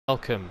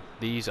Welcome,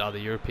 these are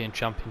the European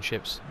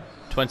Championships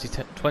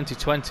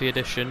 2020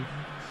 edition.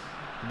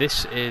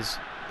 This is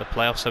the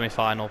playoff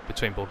semi-final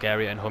between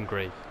Bulgaria and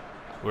Hungary.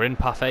 We're in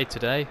Path A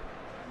today.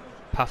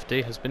 Path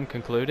D has been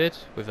concluded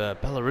with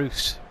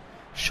Belarus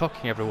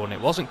shocking everyone.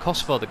 It wasn't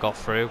Kosovo that got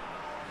through,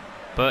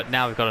 but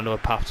now we've got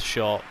another path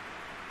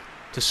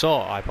to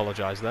sort. I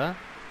apologise there.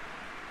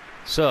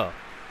 So,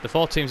 the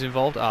four teams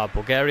involved are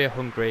Bulgaria,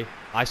 Hungary,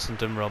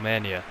 Iceland and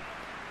Romania.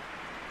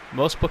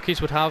 Most bookies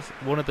would have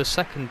one of the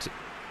second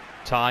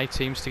tie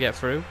teams to get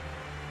through,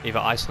 either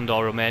Iceland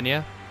or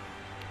Romania,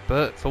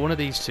 but for one of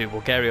these two,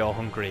 Bulgaria or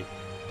Hungary,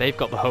 they've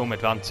got the home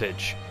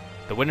advantage.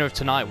 The winner of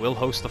tonight will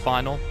host the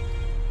final.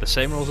 The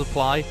same rules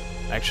apply.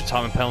 Extra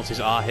time and penalties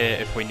are here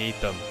if we need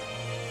them.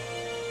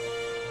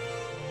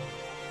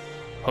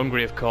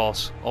 Hungary, of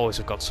course, always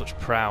have got such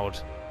proud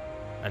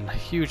and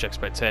huge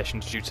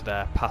expectations due to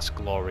their past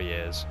glory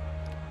years.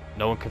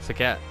 No one can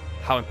forget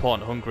how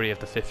important Hungary of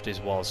the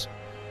 50s was.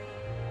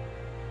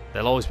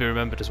 They'll always be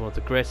remembered as one of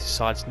the greatest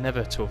sides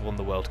never to have won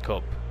the World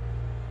Cup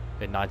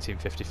in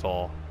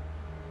 1954.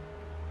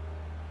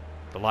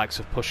 The likes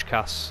of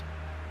Puskás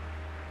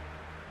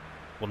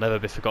will never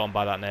be forgotten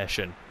by that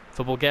nation.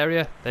 For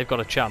Bulgaria, they've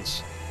got a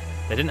chance.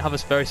 They didn't have a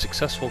very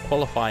successful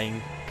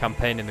qualifying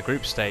campaign in the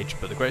group stage,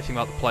 but the great thing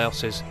about the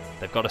playoffs is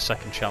they've got a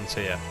second chance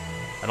here.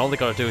 And all they've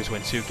got to do is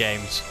win 2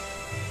 games,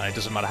 and it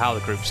doesn't matter how the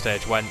group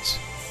stage went,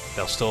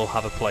 they'll still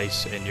have a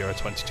place in Euro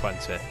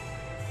 2020.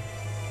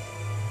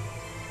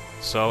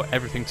 So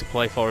everything to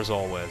play for as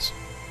always.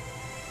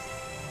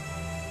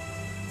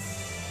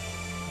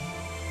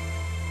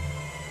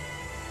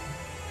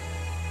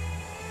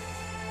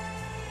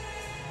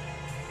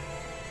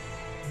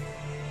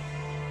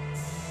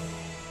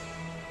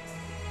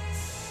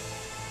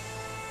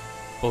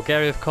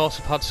 Bulgaria, of course,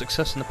 have had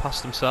success in the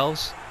past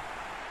themselves.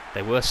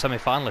 They were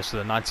semi-finalists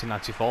of the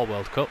 1994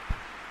 World Cup,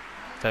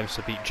 famous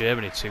to beat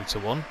Germany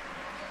 2-1.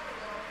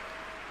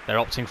 They're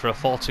opting for a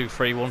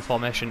 4-2-3-1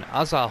 formation,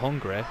 as are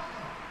Hungary.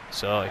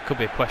 So it could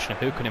be a question of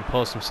who can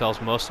impose themselves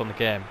most on the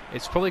game.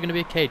 It's probably going to be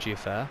a cagey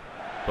affair,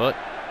 but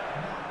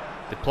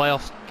the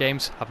playoff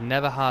games have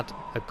never had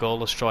a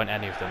goalless draw in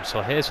any of them.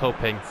 So here's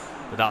hoping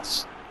that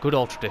that good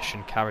old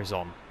tradition carries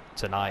on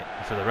tonight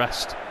and for the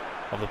rest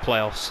of the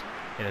playoffs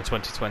in the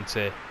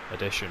 2020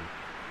 edition.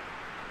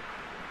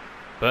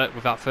 But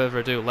without further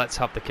ado, let's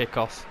have the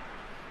kickoff.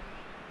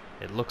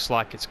 It looks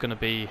like it's going to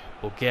be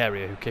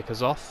Bulgaria who kick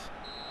us off,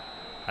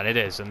 and it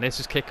is. And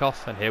this is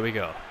kickoff, and here we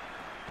go.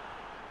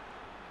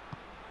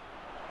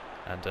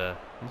 And I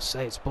must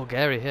say, it's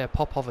Bulgaria here.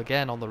 Popov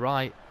again on the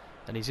right,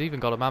 and he's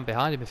even got a man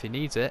behind him if he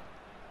needs it.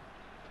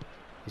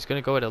 He's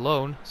going to go it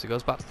alone as he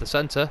goes back to the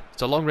centre.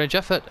 It's a long-range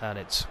effort, and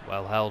it's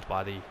well held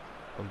by the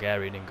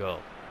Hungarian in goal,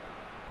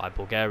 by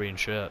Bulgarian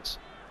shirts.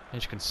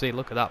 As you can see,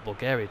 look at that,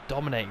 Bulgaria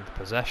dominating the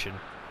possession.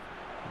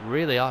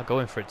 Really are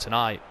going for it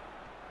tonight.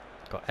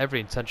 Got every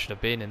intention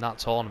of being in that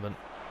tournament.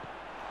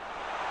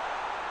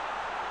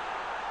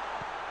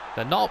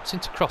 They're not opting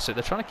to cross it,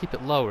 they're trying to keep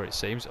it lower, it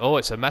seems. Oh,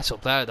 it's a mess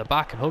up there at the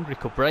back, and Hungary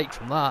could break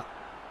from that.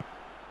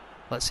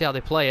 Let's see how they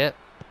play it.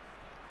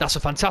 That's a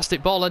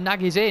fantastic ball, and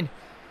Nagy's in.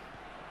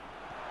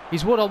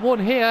 He's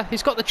one-on-one here.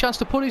 He's got the chance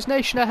to put his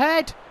nation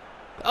ahead.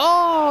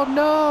 Oh,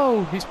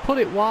 no! He's put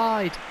it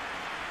wide.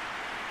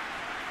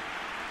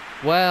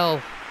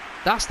 Well,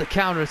 that's the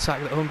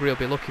counter-attack that Hungary will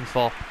be looking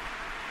for.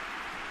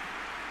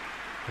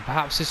 And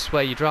perhaps this is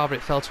where you'd rather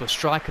it fell to a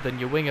striker than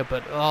your winger,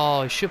 but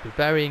oh, he should be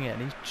burying it,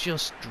 and he's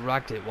just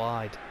dragged it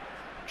wide.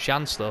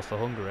 Chance though for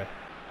Hungary.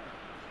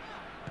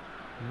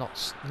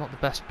 Not the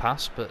best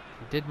pass, but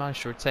he did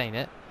manage to retain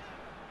it.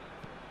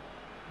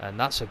 And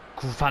that's a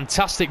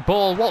fantastic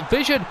ball. What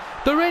vision!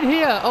 They're in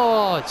here!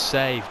 Oh, it's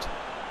saved.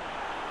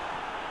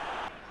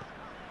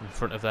 In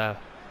front of their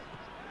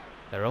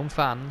own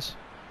fans.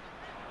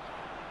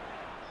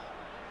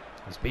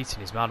 He's beating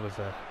his man with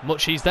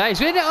much ease there.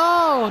 He's in it!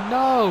 Oh,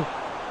 no!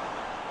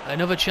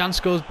 Another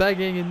chance goes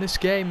begging in this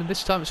game, and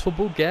this time it's for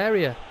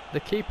Bulgaria. The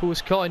keeper was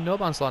caught in no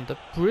man's land. A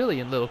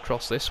brilliant little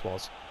cross this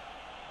was.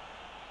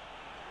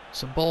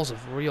 Some balls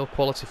of real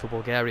quality for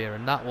Bulgaria,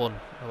 and that one,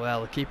 well,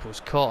 the keeper was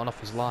caught on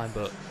off his line,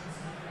 but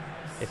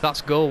if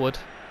that's goalward,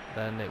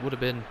 then it would have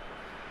been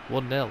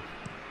 1-0.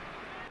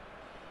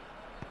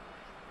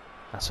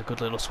 That's a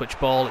good little switch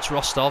ball. It's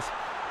Rostov.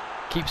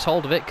 Keeps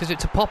hold of it, because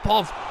it's a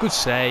Popov. Good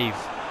save.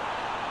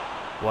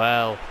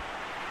 Well,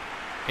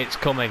 it's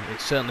coming.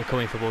 It's certainly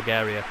coming for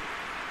Bulgaria.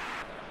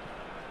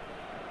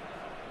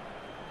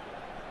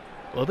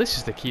 Well, this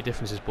is the key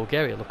difference. Is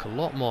Bulgaria look a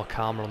lot more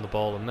calmer on the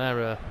ball, and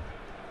their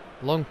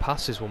long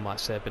passes, one might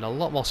say, have been a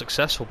lot more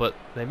successful, but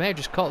they may have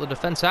just caught the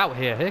defence out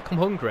here. Here come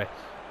Hungary.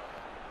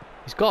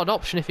 He's got an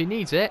option if he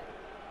needs it.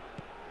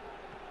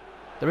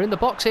 They're in the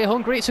box here,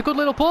 Hungary. It's a good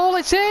little ball.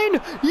 It's in!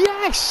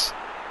 Yes!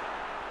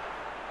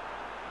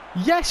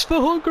 Yes for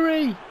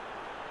Hungary!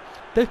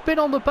 They've been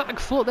on the back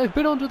foot. They've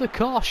been under the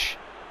cosh.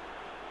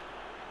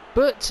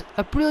 But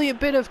a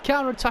brilliant bit of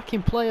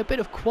counter-attacking play, a bit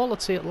of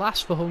quality at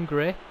last for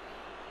Hungary.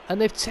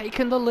 And they've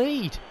taken the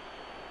lead.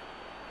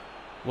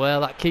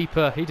 Well, that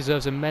keeper, he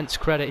deserves immense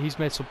credit. He's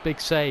made some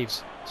big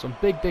saves. Some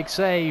big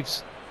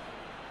saves.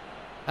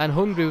 And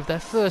Hungary with their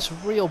first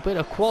real bit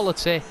of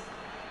quality.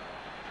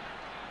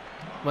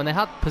 When they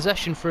had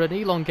possession for an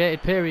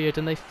elongated period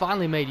and they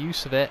finally made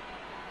use of it.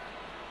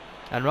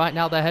 And right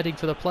now they're heading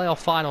for the playoff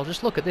final.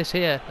 Just look at this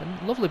here.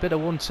 A lovely bit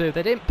of 1-2.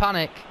 They didn't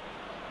panic.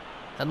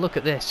 And look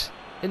at this.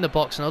 In the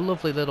box and a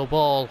lovely little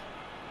ball.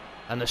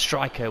 And the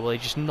striker, well, he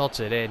just nods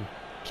it in.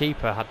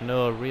 Keeper had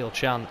no real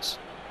chance.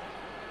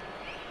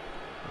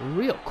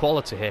 Real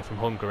quality here from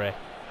Hungary.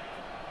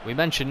 We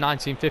mentioned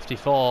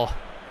 1954.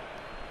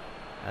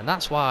 And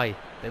that's why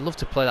they love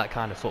to play that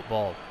kind of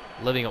football.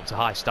 Living up to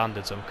high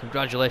standards, and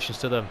congratulations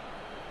to them.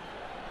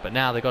 But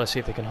now they've got to see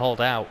if they can hold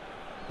out.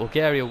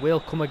 Bulgaria will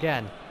come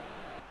again.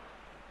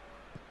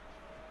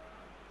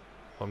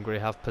 Hungary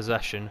have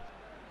possession.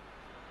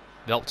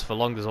 They opt for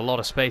long. There's a lot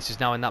of spaces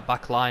now in that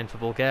back line for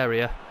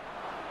Bulgaria.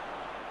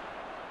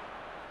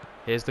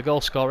 Here's the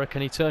goal scorer.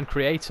 Can he turn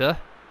creator?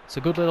 It's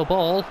a good little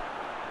ball.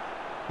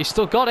 He's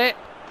still got it.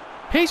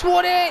 He's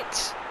won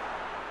it!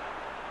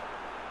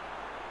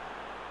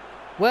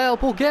 Well,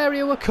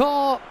 Bulgaria were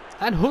caught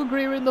and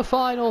Hungary are in the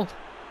final.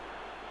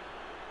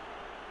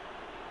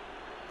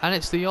 And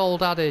it's the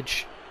old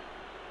adage.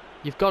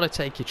 You've got to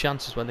take your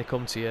chances when they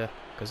come to you,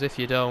 because if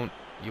you don't,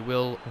 you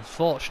will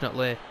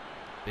unfortunately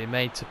be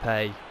made to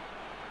pay.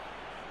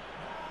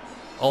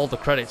 All the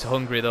credit to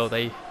Hungary though.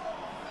 They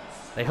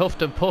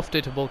huffed and puffed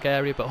it to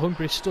Bulgaria, but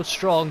Hungary stood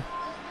strong.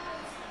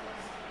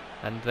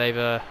 And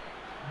they've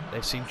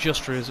seen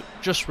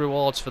just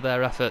rewards for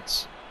their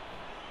efforts.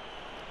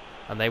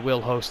 And they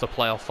will host the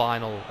playoff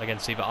final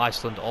against either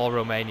Iceland or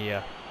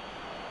Romania.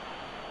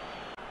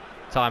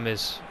 Time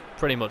is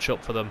pretty much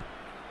up for them.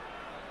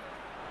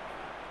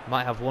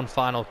 Might have one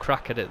final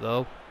crack at it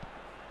though.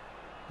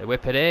 They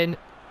whip it in.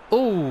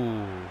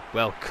 Ooh,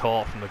 well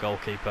caught from the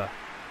goalkeeper.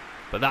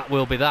 But that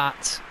will be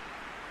that.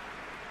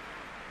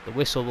 The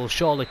whistle will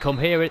surely come.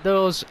 Here it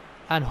does.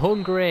 And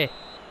Hungary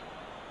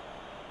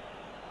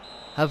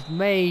have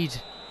made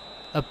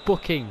a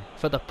booking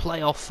for the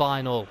playoff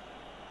final.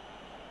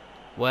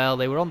 Well,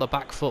 they were on the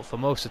back foot for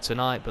most of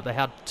tonight, but they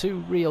had two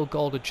real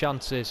golden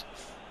chances.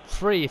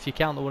 3 if you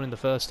count the one in the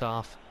first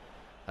half.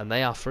 And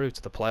they are through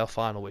to the playoff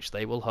final, which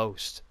they will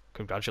host.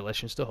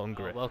 Congratulations to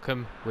Hungary.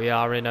 Welcome. We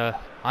are in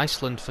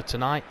Iceland for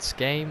tonight's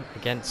game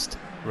against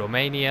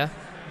Romania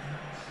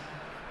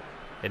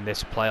in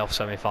this playoff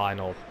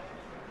semi-final.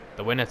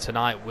 The winner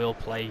tonight will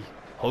play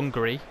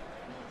Hungary.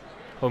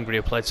 Hungary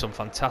have played some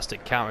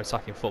fantastic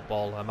counter-attacking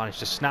football and managed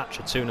to snatch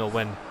a 2-0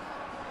 win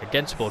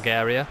against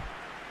Bulgaria.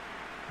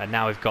 And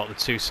now we've got the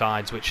two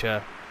sides which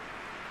are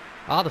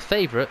the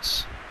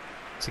favourites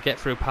to get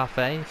through Path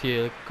A if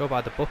you go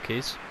by the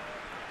bookies.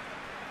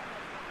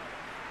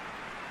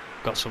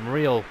 Got some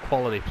real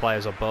quality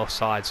players on both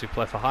sides who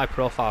play for high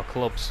profile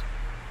clubs.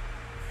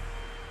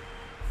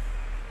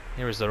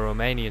 Here is the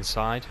Romanian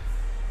side.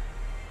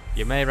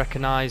 You may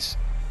recognise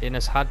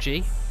Ines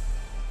Hadji.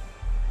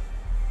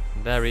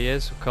 And there he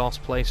is, of course,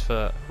 plays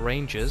for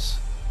Rangers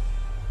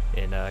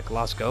in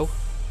Glasgow.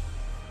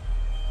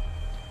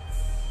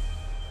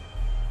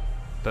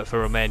 But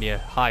for Romania,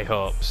 high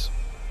hopes.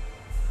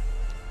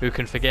 Who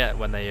can forget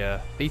when they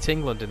beat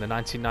England in the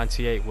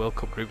 1998 World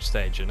Cup group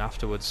stage, and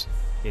afterwards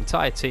the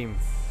entire team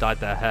dyed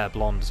their hair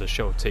blonde as a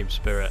show of team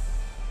spirit.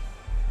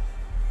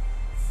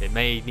 It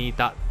may need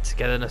that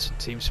togetherness and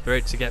team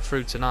spirit to get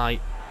through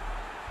tonight.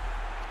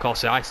 Of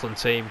course, the Iceland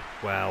team,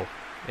 well,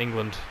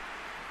 England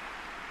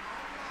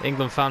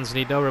fans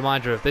need no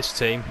reminder of this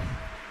team.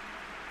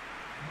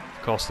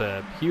 Of course,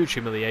 the huge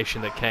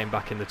humiliation that came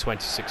back in the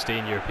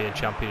 2016 European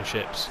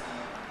Championships.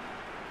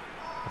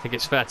 I think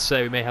it's fair to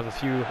say we may have a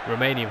few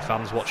Romanian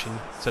fans watching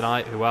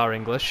tonight who are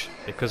English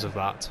because of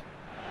that.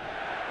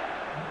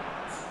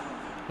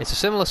 It's a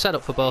similar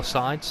setup for both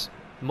sides,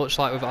 much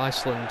like with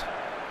Iceland,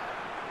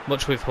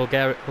 much with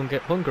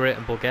Hungary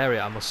and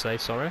Bulgaria, I must say,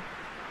 sorry.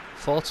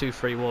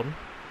 4-2-3-1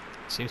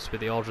 seems to be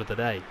the order of the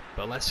day,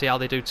 but let's see how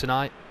they do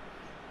tonight.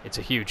 It's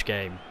a huge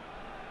game.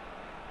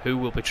 Who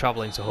will be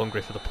travelling to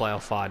Hungary for the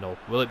playoff final?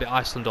 Will it be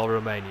Iceland or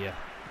Romania?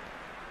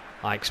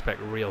 I expect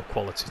real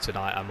quality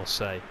tonight, I must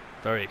say.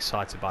 Very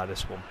excited by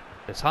this one.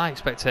 There's high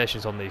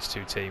expectations on these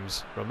two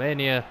teams.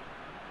 Romania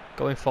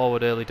going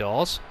forward early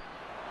doors.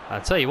 I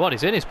tell you what,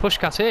 he's in his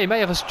Pushkat here. He may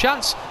have a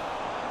chance.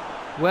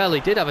 Well, he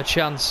did have a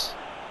chance.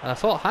 And I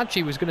thought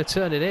Hadji was going to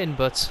turn it in,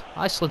 but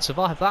Iceland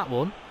survived that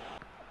one.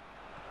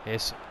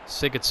 Here's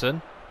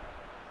Sigurdsson.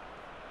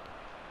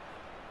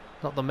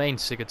 Not the main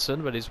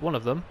Sigurdsson, but he's one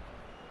of them.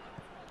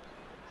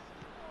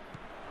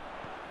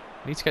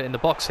 Need to get in the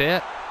box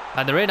here.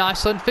 And they're in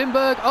Iceland.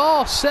 Finnberg,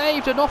 oh,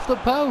 saved and off the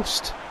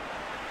post.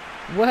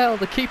 Well,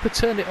 the keeper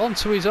turned it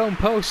onto his own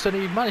post and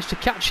he managed to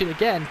catch it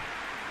again.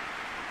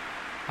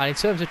 And in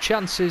terms of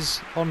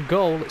chances on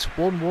goal, it's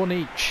 1-1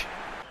 each.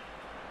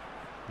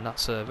 And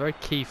that's very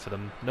key for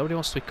them. Nobody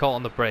wants to be caught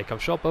on the break. I'm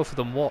sure both of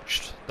them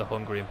watched the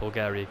Hungary and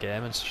Bulgaria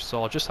game and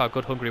saw just how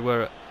good Hungary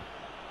were at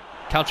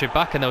countering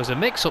back. And there was a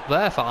mix-up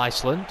there for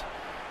Iceland.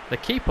 The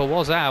keeper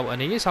was out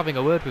and he is having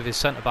a word with his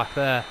centre-back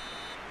there.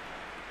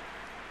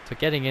 for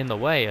getting in the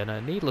way, and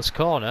a needless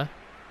corner.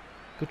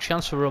 Good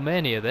chance for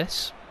Romania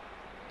this.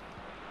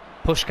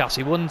 Puskás,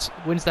 he wins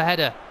the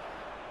header.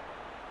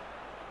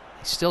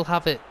 They still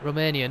have it,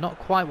 Romania. Not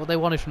quite what they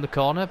wanted from the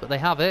corner, but they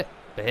have it.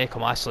 But here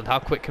come Iceland. How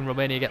quick can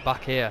Romania get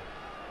back here?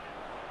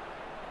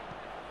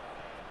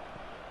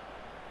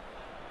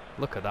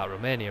 Look at that,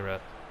 Romania are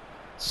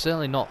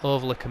certainly not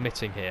overly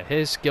committing here.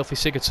 Here's Gylfi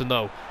Sigurdsson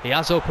though. He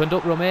has opened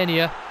up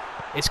Romania.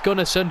 It's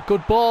Gunnarsson.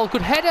 Good ball,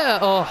 good header.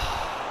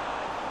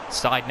 Oh,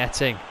 side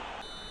netting.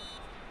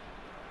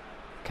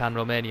 Can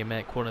Romania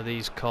make one of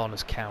these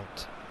corners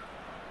count?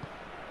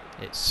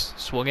 It's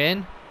swung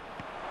in.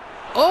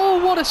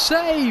 Oh, what a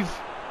save!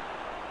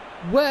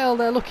 Well,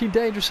 they're looking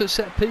dangerous at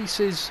set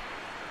pieces.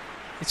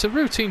 It's a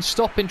routine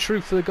stop in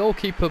truth for the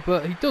goalkeeper,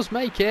 but he does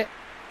make it.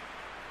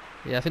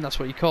 Yeah, I think that's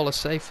what you call a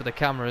save for the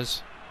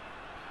cameras.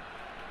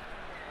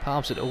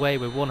 Palms it away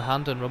with one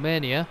hand, and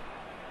Romania,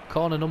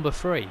 corner number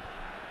 3.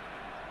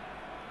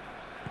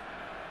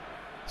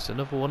 It's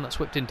another one that's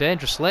whipped in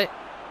dangerously.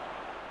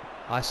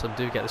 Iceland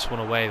do get this one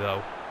away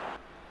though.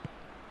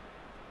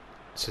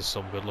 This is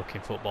some good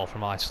looking football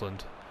from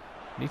Iceland.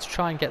 Need to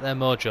try and get their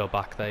mojo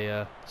back.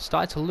 They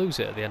started to lose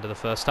it at the end of the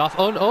first half.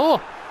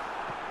 Oh!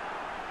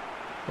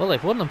 Well,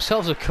 they've won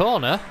themselves a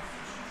corner.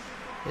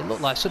 It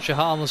looked like such a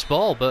harmless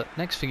ball, but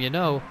next thing you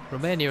know,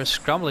 Romania is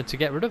scrambling to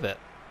get rid of it.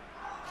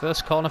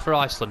 First corner for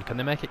Iceland. Can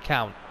they make it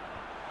count?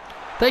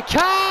 They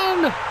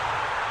can!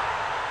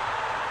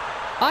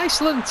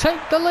 Iceland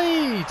take the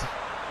lead!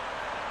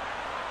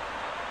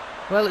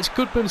 Well, it's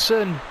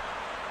Gudmundsson.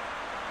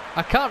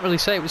 I can't really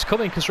say it was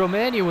coming because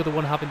Romania were the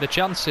one having the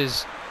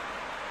chances.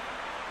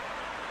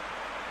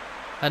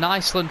 And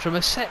Iceland from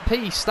a set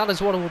piece, that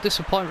is what will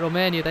disappoint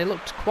Romania. They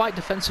looked quite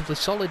defensively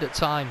solid at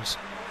times.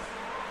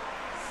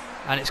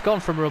 And it's gone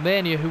from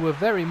Romania, who were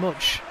very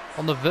much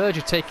on the verge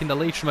of taking the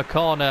lead from a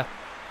corner,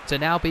 to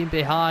now being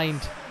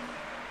behind.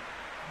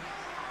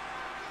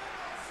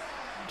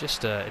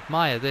 Just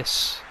admire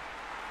this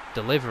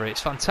delivery.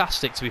 It's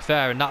fantastic, to be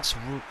fair, and that's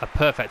a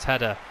perfect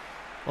header.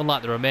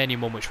 Unlike the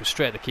Romanian one, which was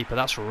straight at the keeper,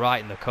 that's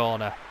right in the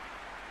corner.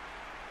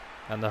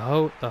 And the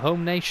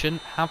home nation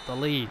have the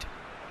lead.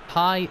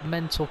 High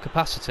mental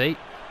capacity.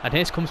 And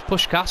here comes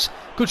Puskás.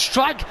 Good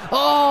strike.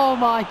 Oh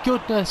my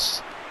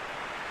goodness.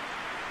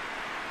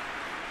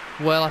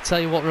 Well, I tell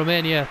you what,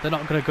 Romania, they're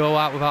not going to go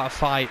out without a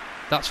fight.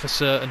 That's for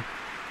certain.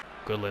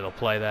 Good little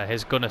play there.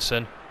 Here's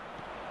Gunnarsson.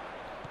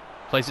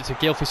 Plays it to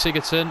Gylfi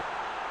Sigurdsson.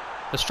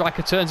 The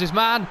striker turns his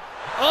man.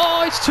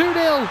 Oh, it's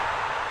 2-0.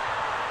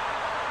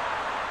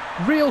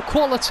 Real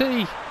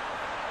quality.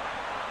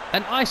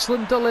 And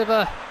Iceland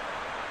deliver.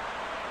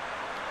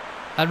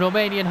 And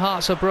Romanian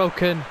hearts are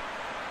broken.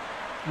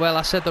 Well,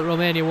 I said that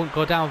Romania won't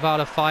go down without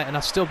a fight, and I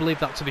still believe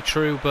that to be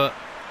true, but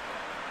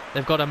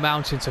they've got a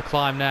mountain to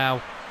climb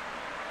now.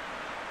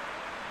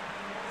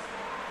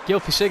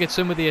 Gylfi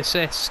Sigurdsson with the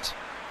assist.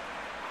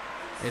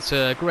 It's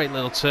a great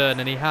little turn,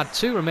 and he had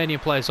 2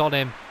 Romanian players on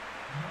him.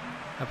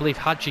 I believe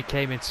Hadji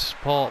came in to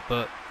support,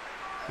 but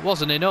it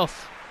wasn't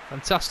enough.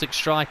 Fantastic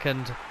strike,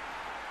 and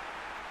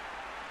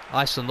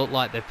Iceland look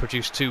like they've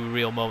produced 2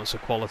 real moments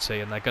of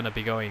quality, and they're going to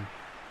be going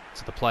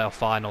to the playoff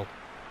final.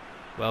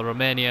 Well,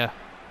 Romania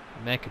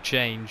make a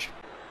change.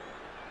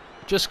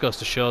 Just goes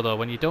to show though,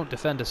 when you don't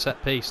defend a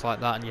set piece like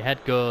that and your head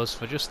goes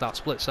for just that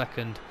split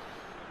second,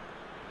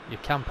 your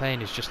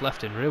campaign is just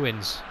left in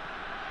ruins.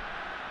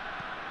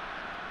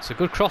 It's a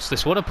good cross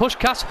this one, and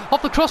Puskás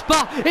off the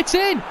crossbar. It's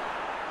in!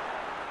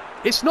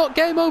 It's not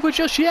game over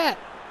just yet.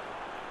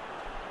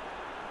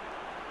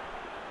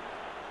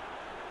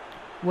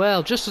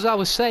 Well, just as I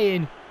was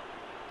saying,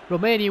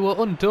 Romania were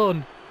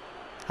undone.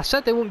 I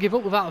said they wouldn't give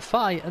up without a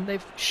fight, and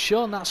they've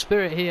shown that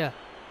spirit here.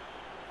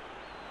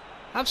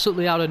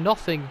 Absolutely out of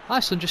nothing.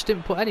 Iceland just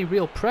didn't put any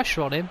real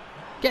pressure on him.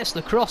 Gets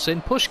the cross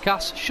in.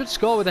 Puskás should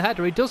score with a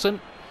header. He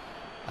doesn't.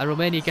 And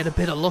Romania get a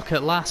bit of luck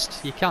at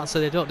last. You can't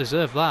say they don't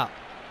deserve that.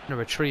 Going to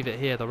retrieve it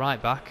here, the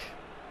right back.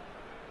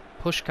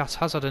 Puskás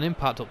has had an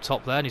impact up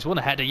top there, and he's won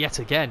a header yet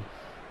again.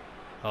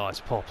 Oh,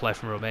 it's poor play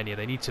from Romania.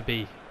 They need to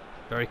be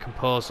very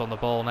composed on the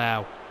ball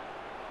now.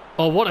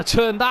 Oh, what a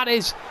turn that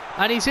is.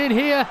 And he's in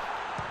here.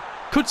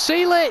 Could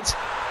seal it.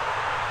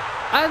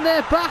 And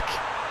they're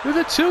back with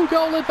a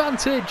 2-goal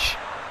advantage.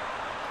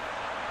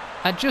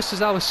 And just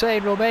as I was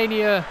saying,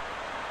 Romania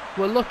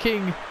were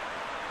looking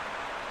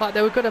like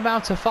they were going to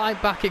mount a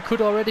fight back. It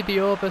could already be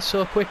over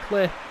so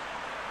quickly.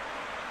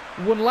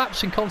 One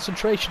lapse in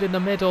concentration in the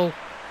middle.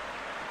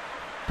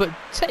 But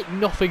take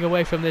nothing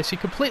away from this. He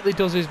completely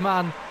does his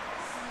man.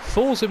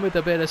 Fools him with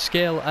a bit of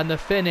skill. And the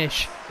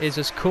finish is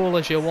as cool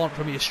as you want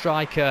from your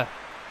striker.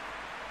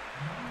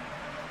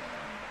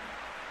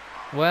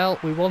 Well,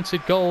 we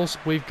wanted goals.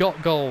 We've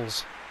got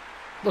goals.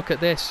 Look at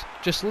this.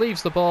 Just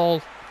leaves the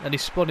ball and he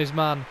spun his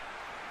man.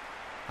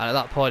 And at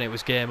that point it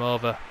was game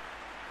over.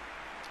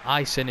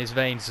 Ice in his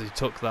veins as he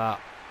took that.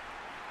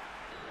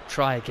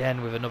 Try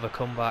again with another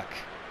comeback.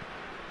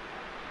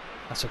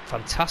 That's a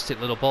fantastic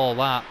little ball,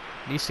 that.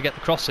 Needs to get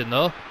the cross in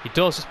though. He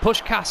does. It's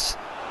Puskás.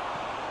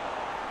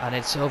 And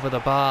it's over the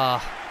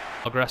bar.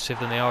 Aggressive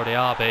than they already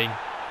are being.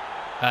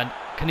 And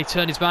Can he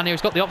turn his man here?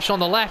 He's got the option on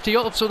the left. He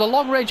ups with a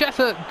long-range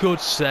effort. Good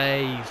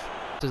save.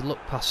 Does look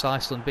past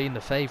Iceland being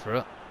the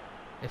favourite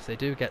if they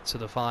do get to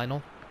the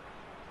final.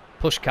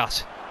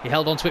 Puskás, he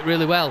held on to it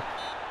really well.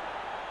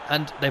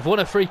 And they've won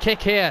a free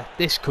kick here.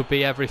 This could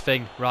be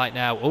everything right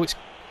now. Oh,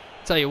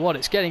 tell you what,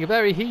 it's getting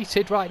very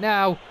heated right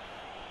now.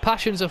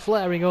 Passions are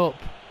flaring up.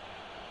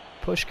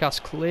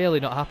 Puskás clearly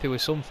not happy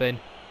with something.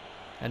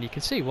 And you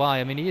can see why.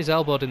 I mean, he is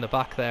elbowed in the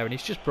back there and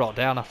he's just brought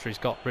down after he's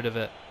got rid of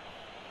it.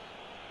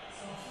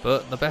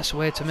 But the best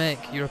way to make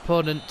your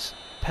opponent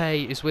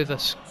pay is with a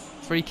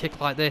free kick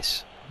like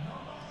this.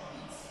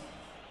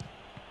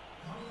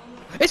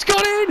 It's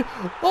gone in!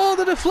 Oh,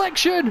 the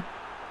deflection!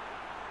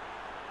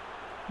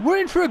 We're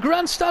in for a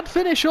grandstand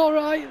finish,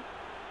 alright.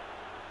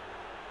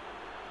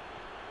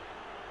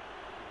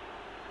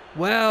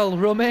 Well,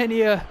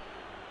 Romania,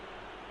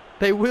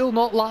 they will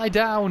not lie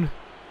down.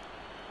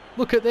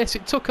 Look at this,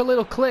 it took a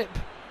little clip.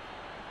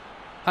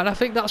 And I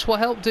think that's what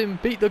helped him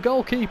beat the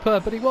goalkeeper,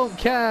 but he won't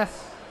care.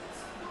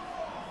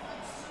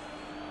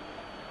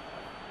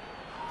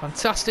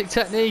 Fantastic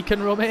technique,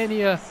 and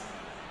Romania,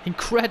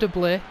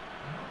 incredibly,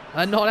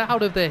 are not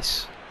out of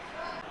this.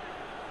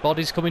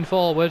 Body's coming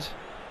forward.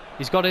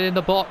 He's got it in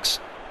the box.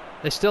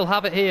 They still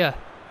have it here.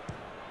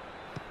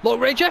 Long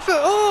range effort.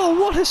 Oh,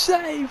 what a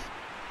save!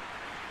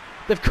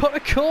 They've got a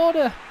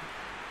corner.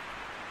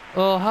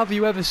 Oh, have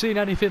you ever seen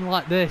anything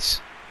like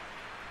this?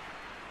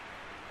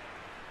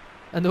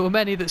 And there were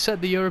many that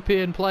said the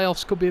European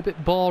playoffs could be a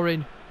bit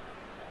boring.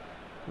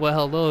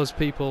 Well, those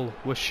people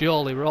were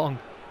surely wrong.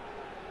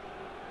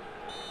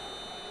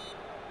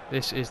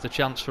 This is the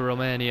chance for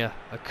Romania.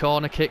 A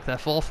corner kick, their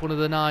fourth one of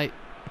the night.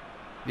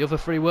 The other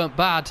three weren't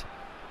bad.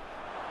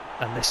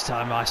 And this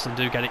time Iceland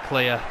do get it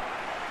clear.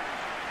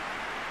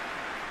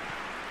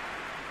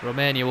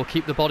 Romania will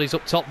keep the bodies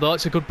up top though.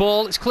 It's a good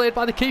ball. It's cleared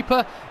by the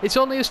keeper. It's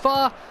only as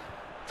far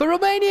for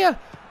Romania.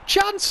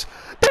 Chance.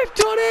 They've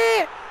done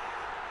it!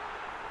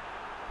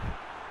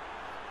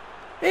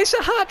 It's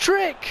a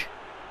hat-trick.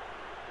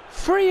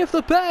 Three of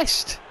the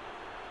best.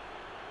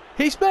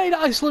 He's made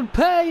Iceland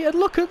pay, and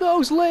look at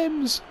those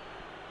limbs.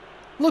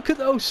 Look at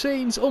those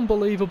scenes.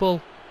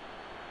 Unbelievable.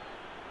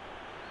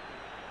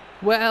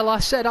 Well, I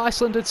said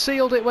Iceland had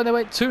sealed it when they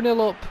went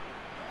 2-0 up.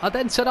 I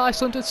then said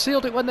Iceland had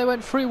sealed it when they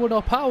went 3-1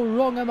 up. How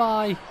wrong am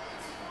I?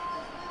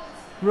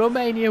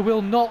 Romania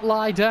will not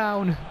lie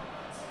down.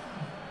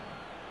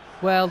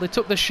 Well, they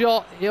took the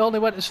shot. It only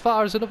went as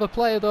far as another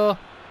player though.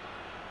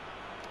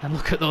 And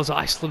look at those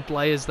Iceland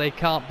players. They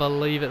can't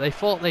believe it. They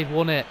thought they'd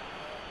won it.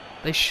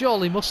 They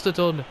surely must have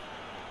done.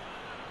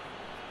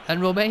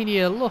 And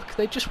Romania, look,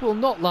 they just will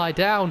not lie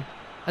down.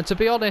 And to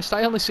be honest,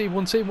 I only see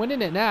one team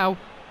winning it now.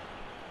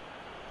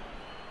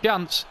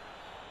 Chance.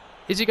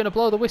 Is he going to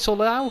blow the whistle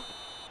now?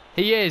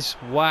 He is.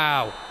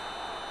 Wow.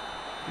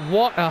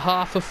 What a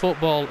half of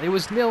football. It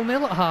was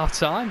 0-0 at half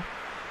time.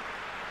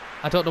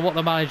 I don't know what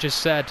the manager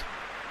said,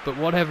 but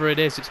whatever it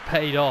is, it's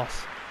paid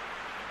off.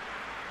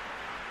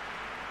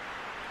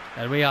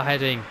 And we are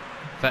heading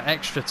for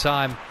extra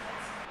time.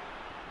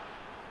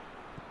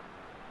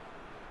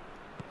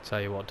 Tell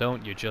you what,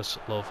 don't you just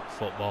love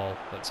football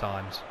at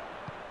times?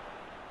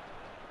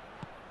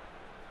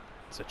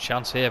 There's a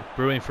chance here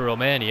brewing for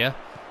Romania.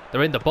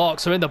 They're in the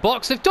box, they're in the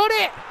box, they've done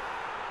it!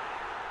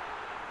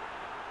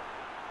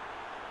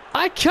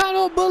 I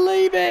cannot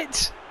believe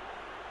it!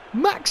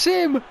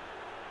 Maxim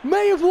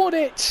may have won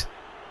it!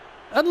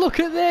 And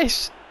look at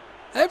this!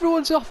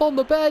 Everyone's off on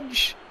the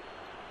bench.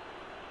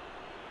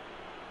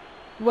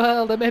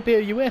 Well, there may be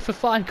a UEFA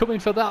fine coming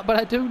for that, but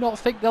I do not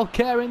think they'll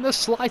care in the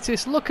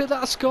slightest. Look at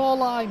that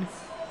scoreline.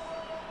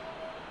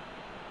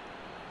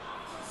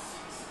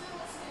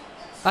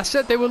 I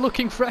said they were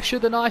looking fresher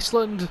than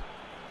Iceland.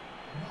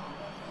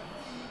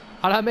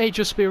 And I may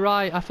just be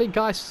right. I think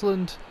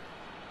Iceland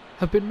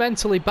have been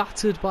mentally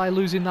battered by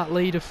losing that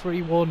lead of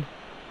 3-1.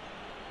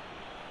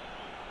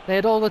 They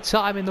had all the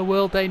time in the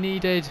world they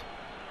needed.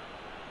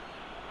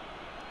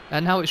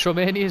 And now it's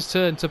Romania's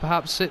turn to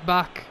perhaps sit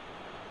back.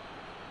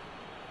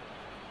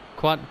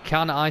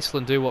 Can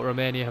Iceland do what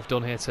Romania have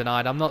done here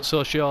tonight? I'm not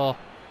so sure.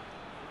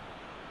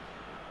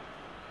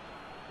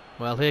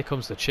 Well, here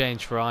comes the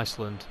change for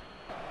Iceland.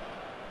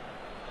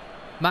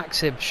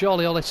 Maxim,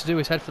 surely all he has to do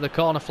is head for the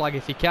corner flag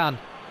if he can.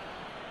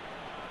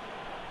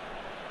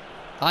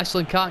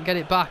 Iceland can't get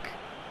it back.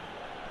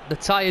 The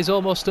tie is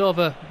almost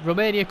over.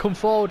 Romania come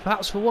forward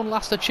perhaps for one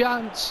last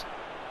chance.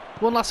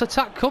 One last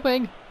attack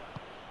coming.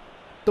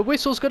 The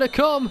whistle's going to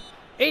come.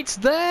 It's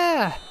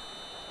there!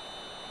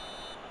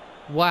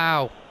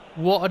 Wow.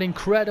 What an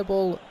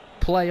incredible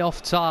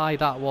playoff tie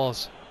that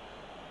was.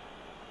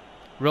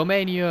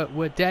 Romania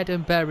were dead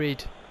and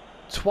buried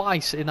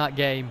twice in that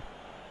game.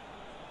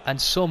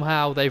 And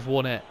somehow they've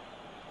won it.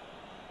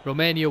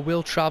 Romania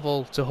will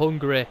travel to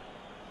Hungary.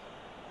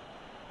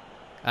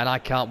 And I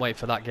can't wait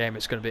for that game.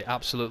 It's going to be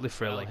absolutely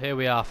thrilling. Well, here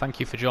we are.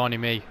 Thank you for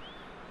joining me.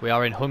 We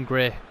are in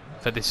Hungary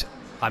for this,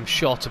 I'm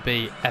sure to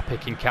be,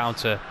 epic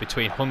encounter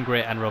between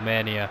Hungary and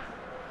Romania.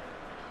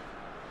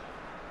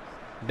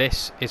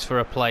 This is for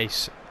a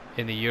place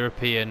in the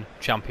European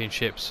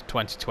Championships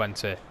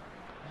 2020.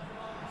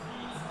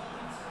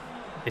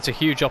 It's a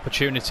huge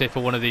opportunity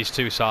for one of these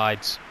two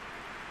sides.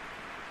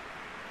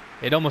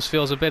 It almost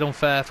feels a bit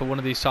unfair for one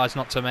of these sides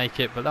not to make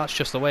it, but that's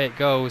just the way it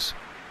goes.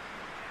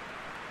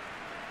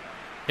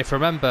 If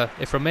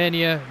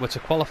Romania were to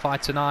qualify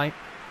tonight,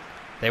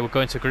 they would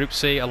go into Group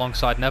C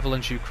alongside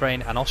Netherlands,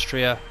 Ukraine and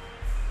Austria,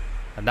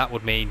 and that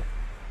would mean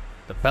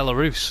that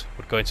Belarus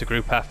would go into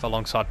Group F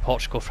alongside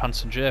Portugal,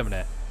 France and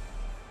Germany.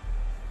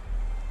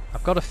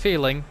 I've got a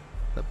feeling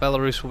that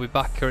Belarus will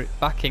be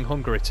backing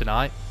Hungary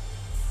tonight,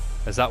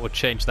 as that would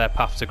change their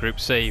path to Group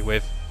C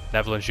with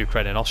Netherlands,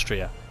 Ukraine and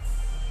Austria.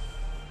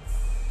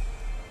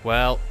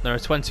 Well, there are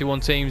 21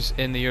 teams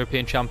in the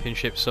European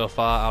Championship so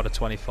far out of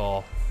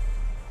 24.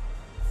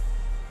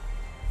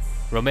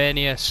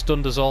 Romania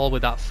stunned us all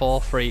with that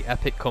 4-3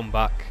 epic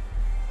comeback,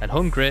 and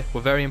Hungary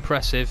were very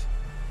impressive.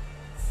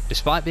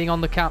 Despite being on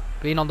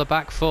the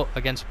back foot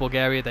against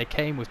Bulgaria, they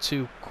came with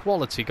 2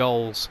 quality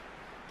goals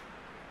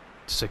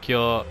to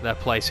secure their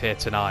place here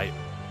tonight.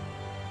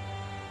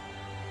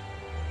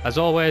 As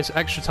always,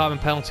 extra time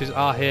and penalties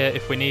are here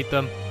if we need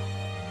them.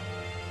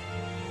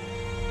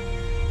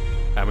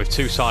 And with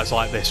two sides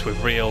like this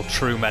with real,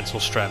 true mental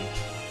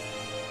strength,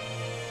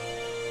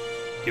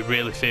 you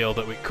really feel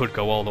that we could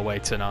go all the way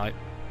tonight.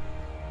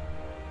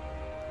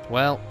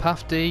 Well,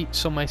 Path D,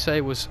 some may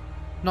say, was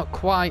not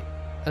quite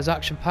as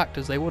action-packed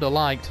as they would have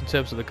liked in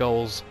terms of the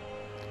goals.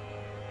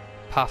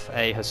 Path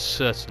A has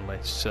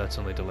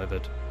certainly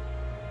delivered.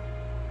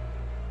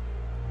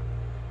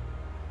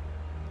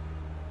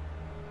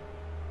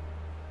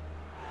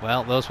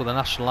 Well, those were the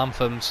national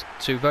anthems.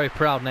 2 very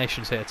proud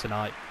nations here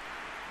tonight.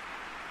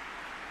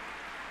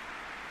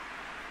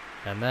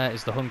 And there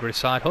is the Hungary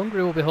side.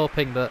 Hungary will be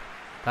hoping that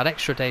that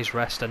extra day's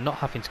rest and not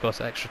having to go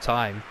to extra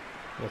time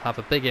will have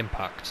a big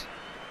impact.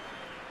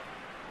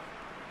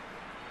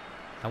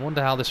 I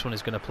wonder how this one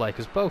is going to play,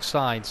 because both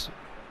sides,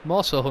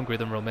 more so Hungary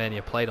than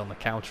Romania, played on the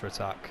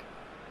counter-attack.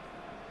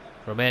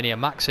 Romania,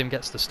 Maxim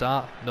gets the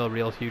start, no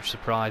real huge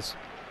surprise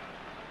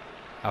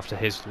after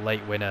his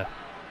late winner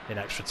in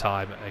extra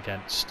time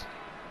against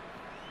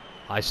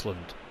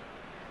Iceland.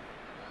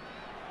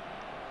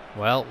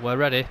 Well, we're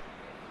ready,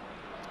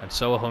 and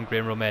so are Hungary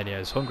and Romania,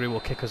 as Hungary will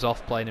kick us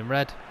off playing in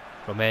red,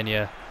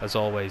 Romania as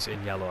always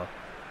in yellow.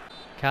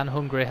 Can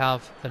Hungary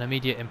have an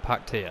immediate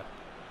impact here?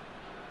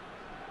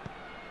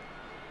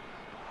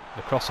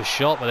 The cross is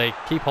short, but they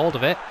keep hold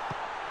of it.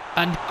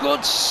 And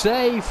good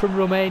save from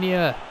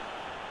Romania.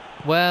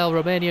 Well,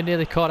 Romania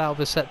nearly caught out of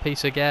the set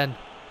piece again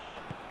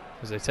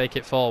as they take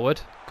it forward.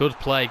 Good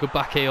play, good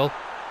back heel.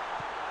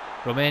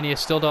 Romania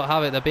still don't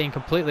have it. They're being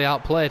completely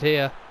outplayed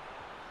here.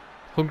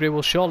 Hungary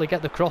will surely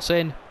get the cross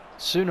in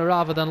sooner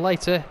rather than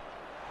later.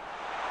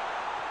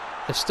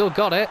 They've still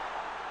got it.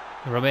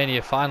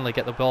 Romania finally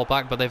get the ball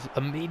back, but they've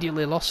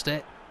immediately lost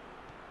it.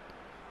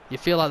 You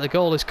feel like the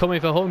goal is coming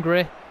for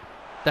Hungary.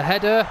 The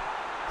header,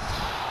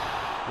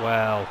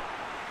 well,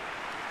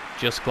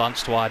 just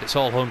glanced wide. It's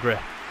all Hungary.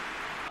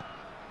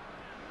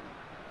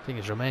 The thing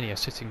is, Romania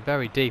sitting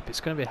very deep. It's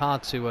going to be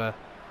hard to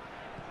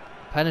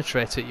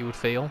penetrate it, you would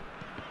feel.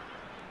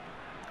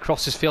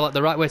 Crosses feel like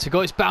the right way to go.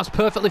 It's bounced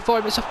perfectly for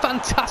him. It's a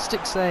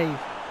fantastic save.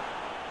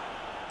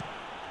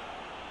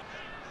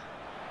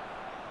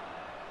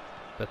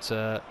 But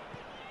to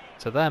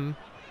them,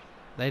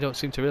 they don't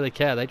seem to really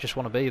care. They just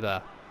want to be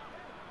there.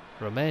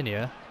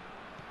 Romania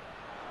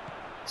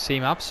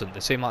seem absent. They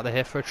seem like they're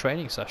here for a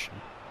training session.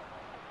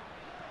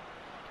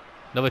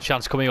 Another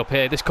chance coming up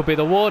here. This could be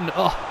the one.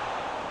 Oh,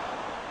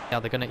 yeah,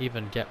 they're going to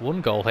even get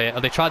one goal here.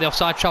 And they try the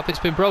offside trap. It's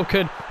been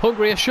broken.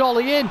 Hungary are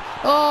surely in.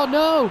 Oh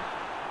no!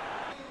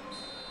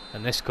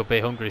 And this could be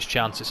Hungary's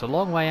chance. It's a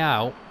long way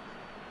out.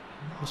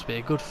 Must be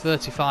a good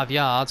 35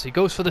 yards. He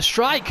goes for the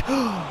strike.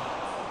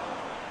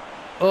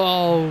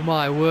 Oh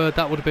my word!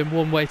 That would have been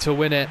one way to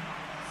win it.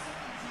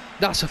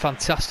 That's a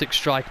fantastic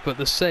strike, but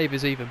the save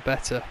is even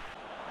better.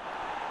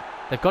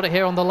 They've got it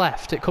here on the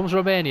left. It comes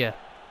Romania.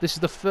 This is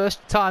the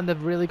first time they've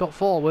really got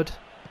forward.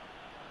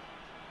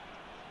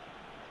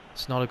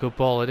 It's not a good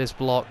ball. It is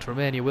blocked.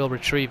 Romania will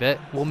retrieve it.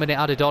 1 minute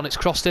added on. It's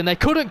crossed in. They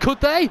couldn't, could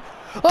they?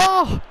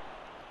 Oh!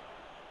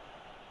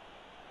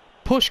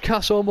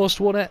 Pushkas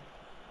almost won it.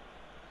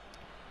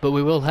 But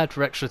we will head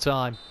for extra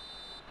time.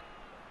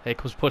 Here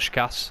comes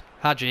Pushkas.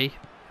 Hadji.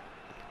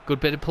 Good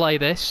bit of play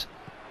this.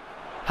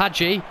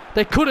 Hadji.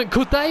 They couldn't,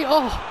 could they?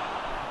 Oh!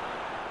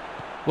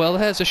 Well,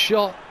 there's a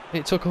shot.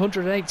 It took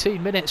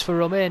 118 minutes for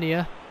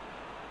Romania.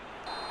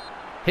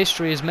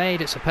 History is made.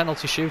 It's a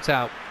penalty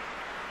shootout.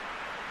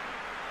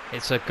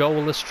 It's a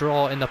goalless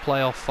draw in the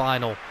playoff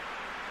final.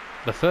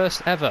 The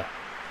first ever.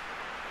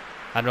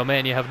 And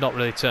Romania have not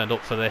really turned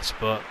up for this,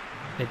 but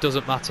it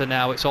doesn't matter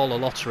now. It's all a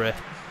lottery.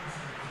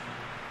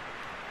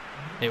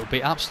 It would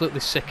be absolutely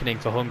sickening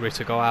for Hungary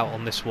to go out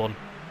on this one.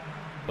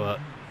 But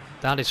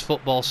that is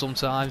football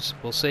sometimes.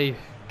 We'll see.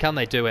 Can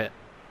they do it?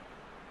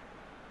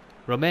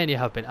 Romania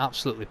have been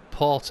absolutely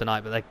poor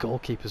tonight, but their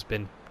goalkeeper's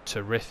been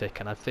terrific,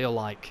 and I feel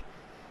like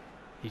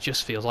he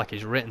just feels like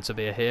he's written to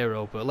be a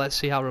hero. But let's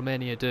see how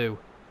Romania do.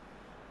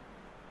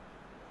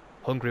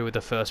 Hungary with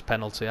the first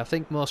penalty. I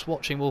think most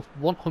watching will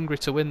want Hungary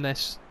to win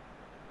this.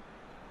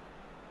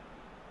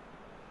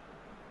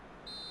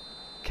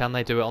 Can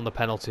they do it on the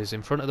penalties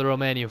in front of the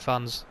Romanian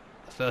fans?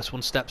 The first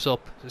one steps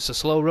up. It's a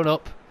slow run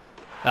up.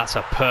 That's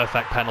a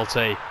perfect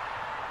penalty.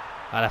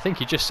 And I think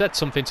he just said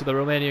something to the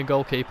Romanian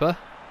goalkeeper.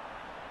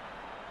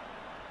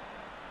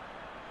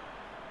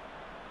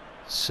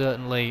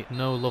 Certainly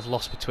no love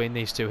lost between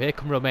these two. Here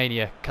come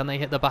Romania. Can they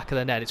hit the back of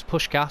the net? It's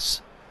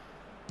Puskás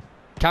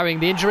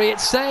carrying the injury.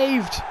 It's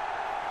saved.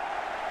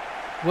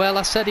 Well,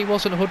 I said he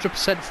wasn't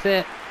 100%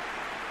 fit.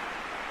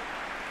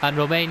 And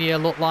Romania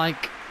looked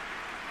like...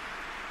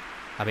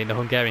 I mean, the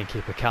Hungarian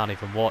keeper can't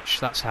even watch.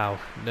 That's how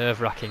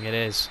nerve-wracking it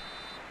is.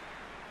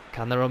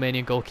 Can the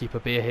Romanian goalkeeper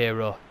be a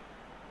hero?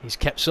 He's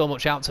kept so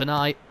much out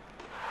tonight.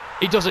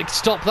 He doesn't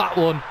stop that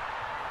one.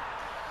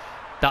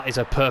 That is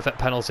a perfect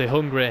penalty.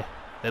 Hungary,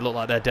 they look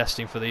like they're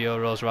destined for the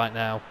Euros right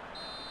now.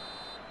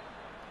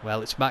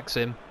 Well, it's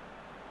Maxim.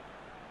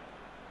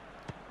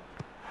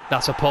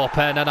 That's a poor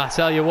pen, and I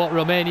tell you what,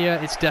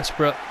 Romania, it's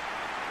desperate.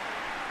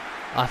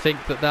 I think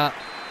that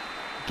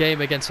game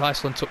against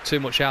Iceland took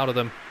too much out of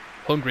them.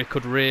 Hungary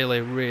could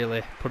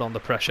really put on the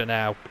pressure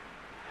now.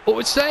 Oh,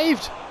 it's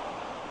saved!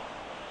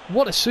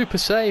 What a super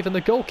save, and the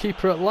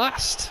goalkeeper at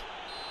last.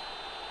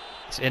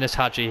 It's Enes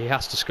Hagi. He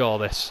has to score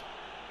this.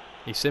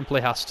 He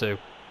simply has to.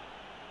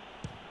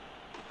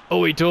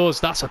 Oh, he does.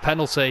 That's a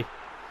penalty.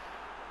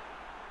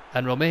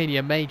 And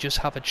Romania may just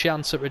have a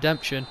chance at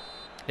redemption.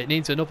 It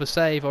needs another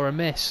save or a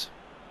miss.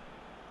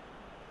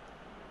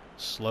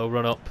 Slow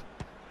run up.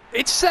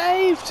 It's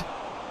saved!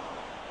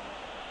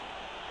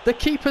 The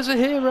keeper's a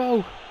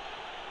hero.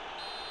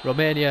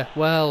 Romania,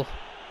 well,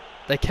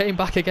 they came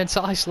back against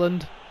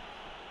Iceland.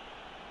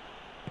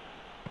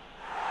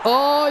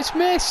 Oh, it's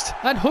missed!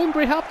 And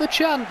Hungary have the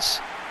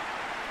chance.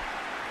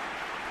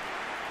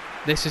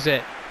 This is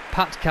it.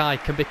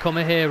 Patkai can become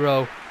a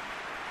hero.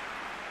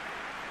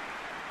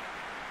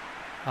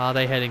 Are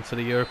they heading for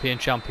the European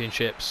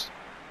Championships?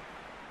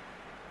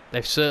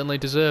 They've certainly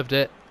deserved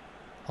it.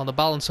 On the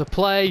balance of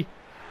play.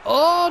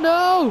 Oh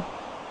no!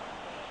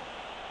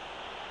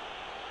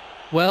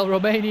 Well,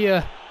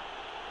 Romania,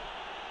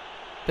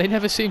 they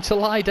never seem to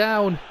lie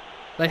down.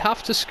 They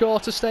have to score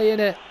to stay in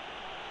it.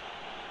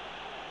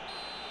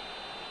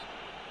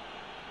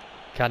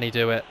 Can he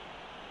do it?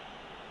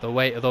 The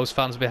weight of those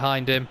fans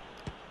behind him.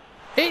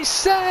 It's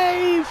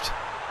saved!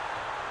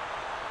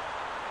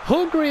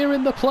 Hungary are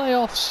in the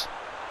playoffs.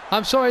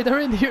 I'm sorry, they're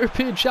in the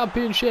European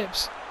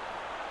Championships.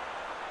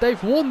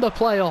 They've won the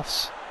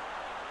playoffs.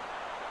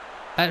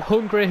 And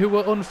Hungary, who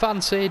were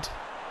unfancied,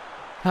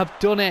 have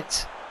done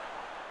it.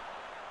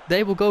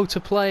 They will go to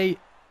play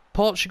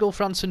Portugal,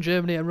 France and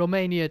Germany, and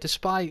Romania,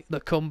 despite the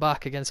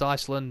comeback against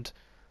Iceland,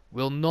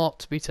 will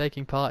not be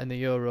taking part in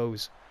the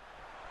Euros.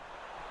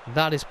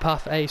 That is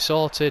path A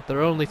sorted. There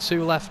are only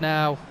 2 left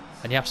now,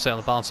 and you have to say on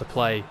the balance of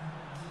play,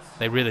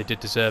 they really did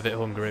deserve it,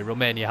 Hungary.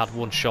 Romania had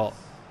 1 shot,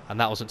 and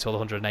that was until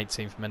the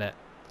 118th minute.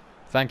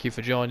 Thank you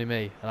for joining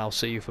me, and I'll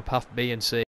see you for path B and C.